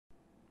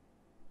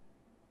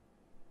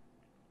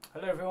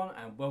Hello everyone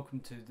and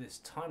welcome to this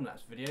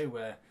time-lapse video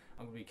where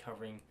I'm going to be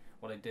covering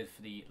what I did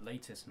for the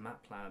latest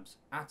MapLabs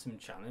Atom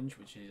challenge,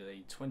 which is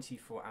a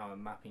 24-hour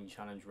mapping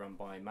challenge run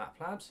by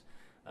MapLabs.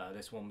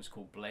 This one was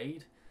called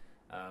Blade.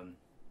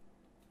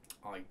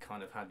 I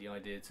kind of had the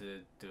idea to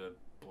do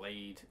a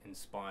Blade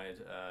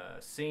inspired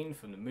scene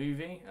from the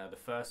movie, the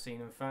first scene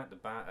in fact,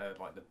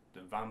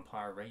 the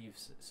vampire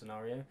raves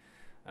scenario.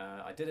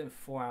 I did it in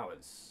 4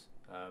 hours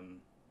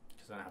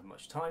because I don't have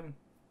much time.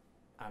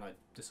 And I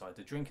decided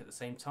to drink at the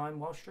same time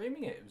while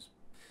streaming it.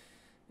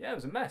 It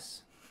was a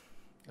mess.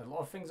 A lot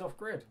of things off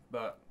grid,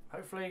 but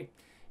hopefully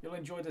you'll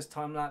enjoy this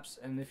time lapse.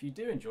 And if you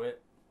do enjoy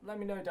it, let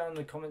me know down in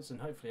the comments, and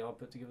hopefully I'll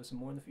put together some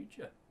more in the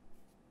future.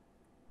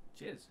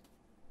 Cheers.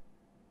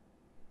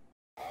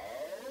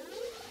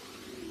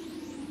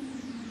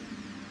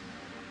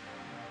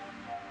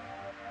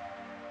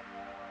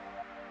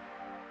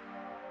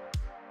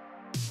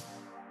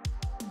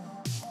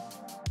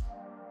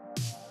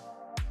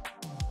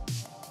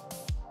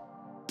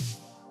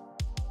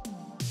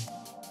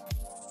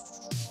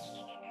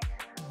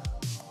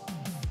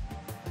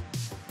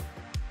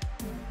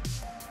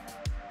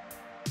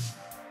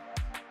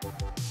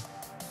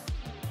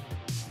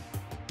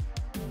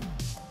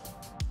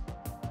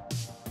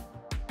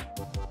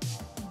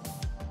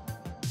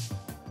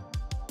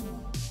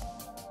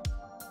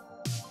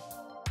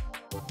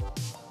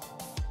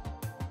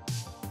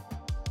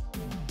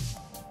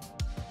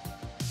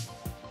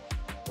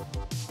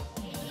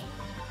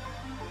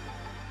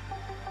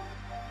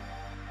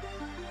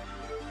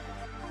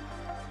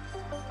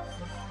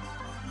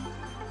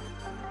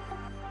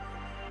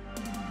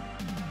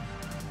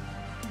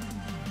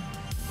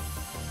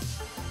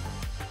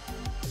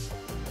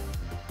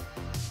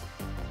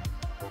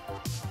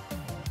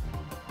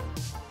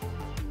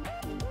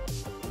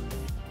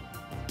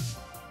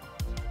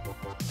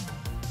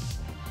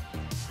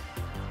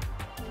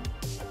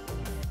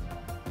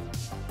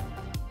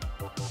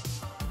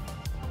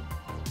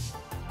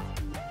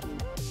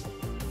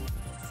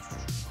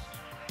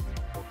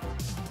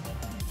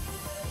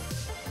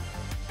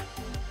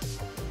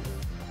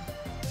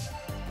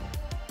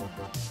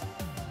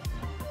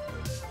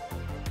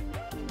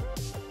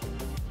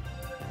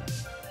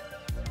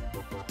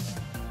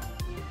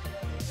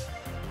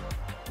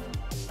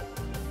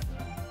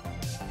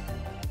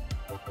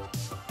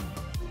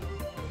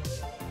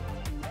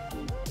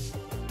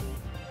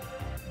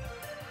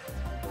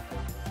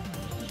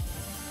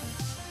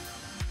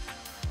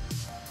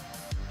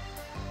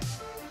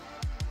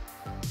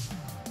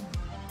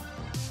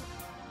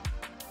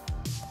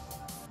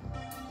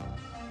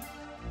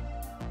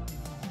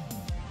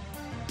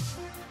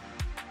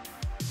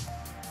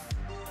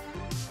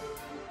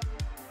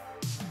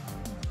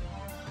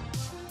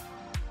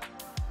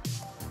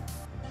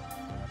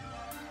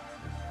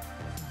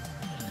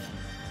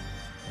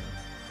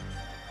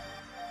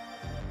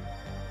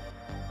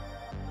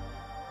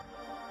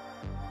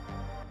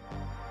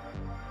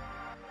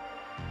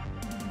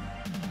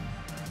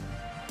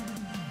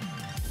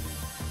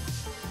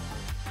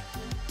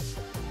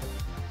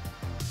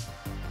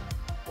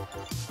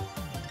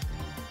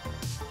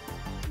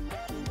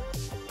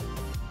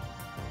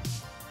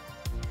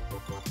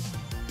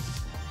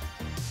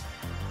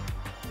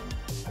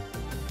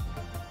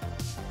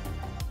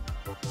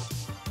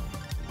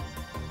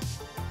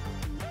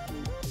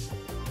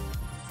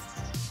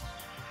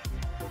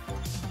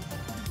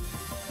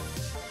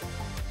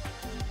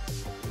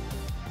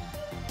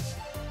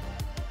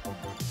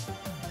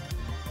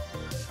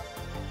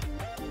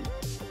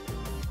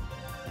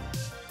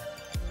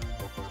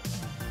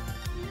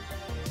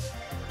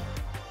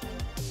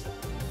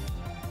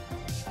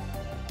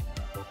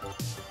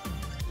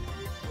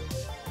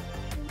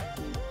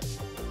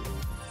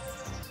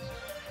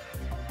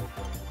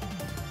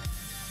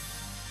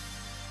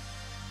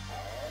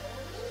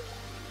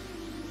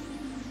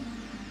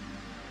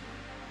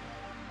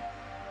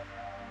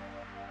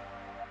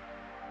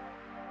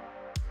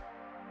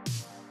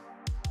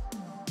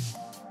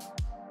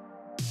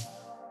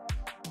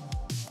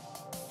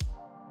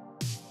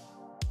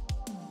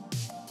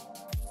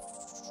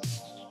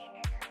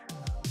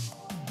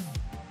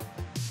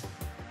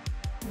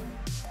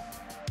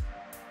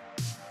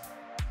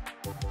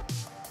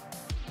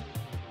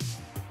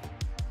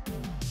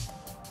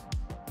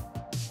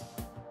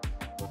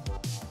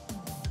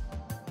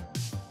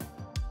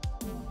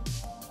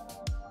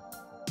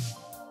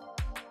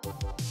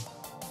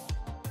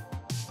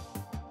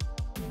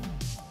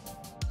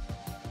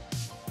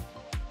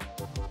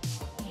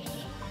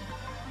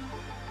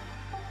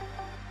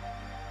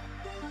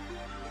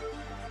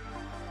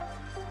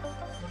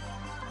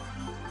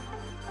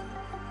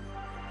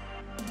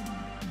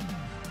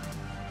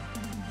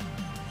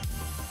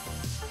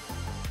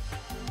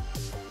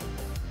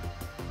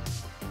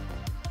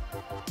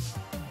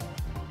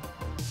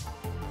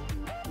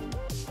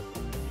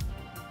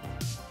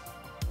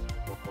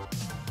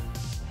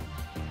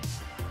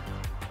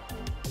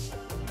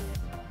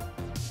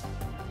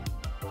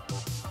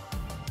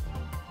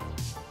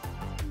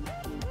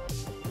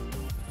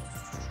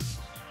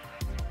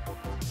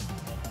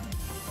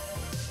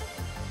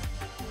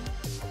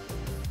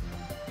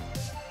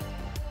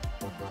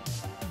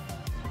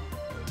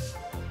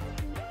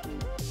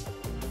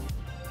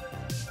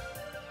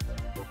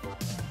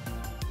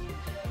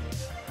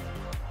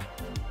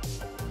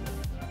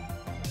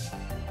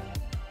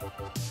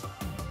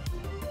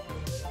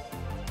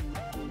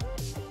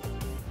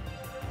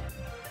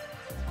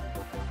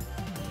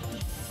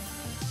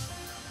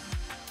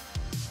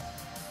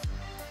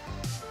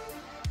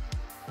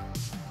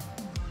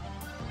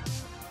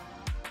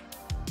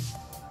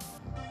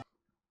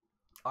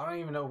 I don't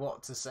even know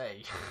what to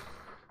say.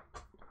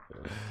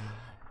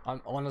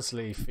 I'm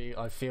honestly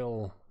I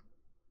feel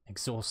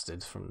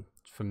exhausted from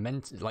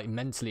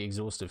mentally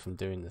exhausted from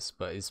doing this,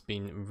 but it's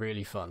been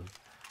really fun.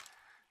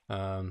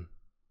 There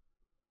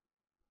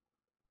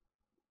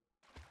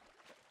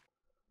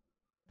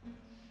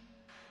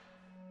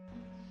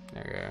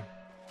we go.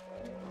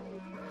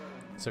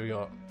 So we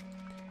got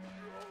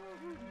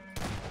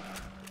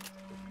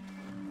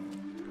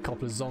a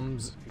couple of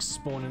zombies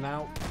spawning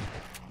out.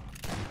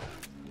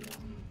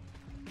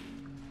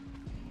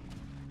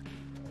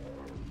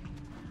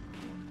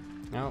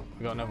 No,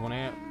 we got another one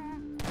here.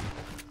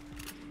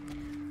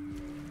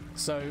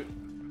 So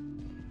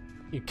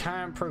you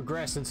can't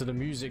progress until the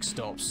music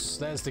stops.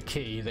 There's the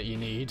key that you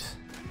need.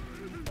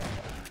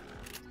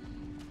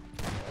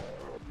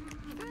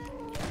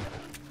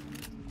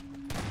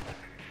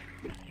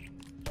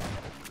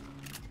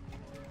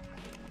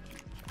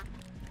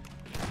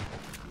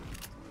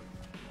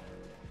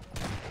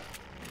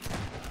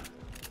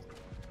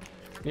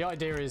 The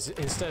idea is,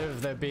 instead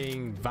of there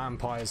being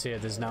vampires here,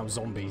 there's now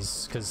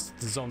zombies, because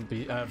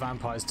the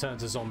vampires turn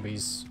to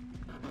zombies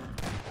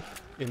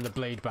in the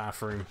Blade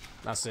bathroom.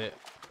 That's it.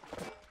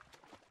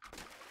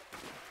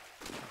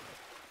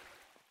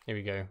 Here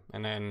we go,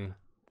 and then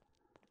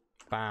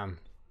bam,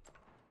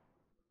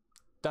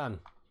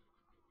 done.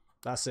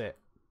 That's it.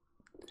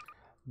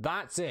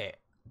 That's it.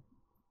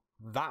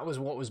 That was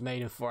what was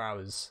made in 4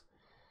 hours.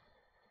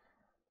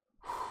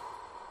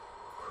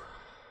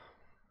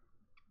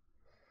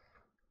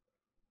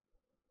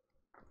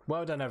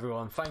 Well done,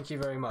 everyone. Thank you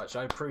very much.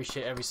 I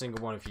appreciate every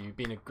single one of you. You've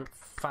been a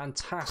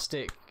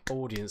fantastic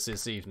audience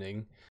this evening.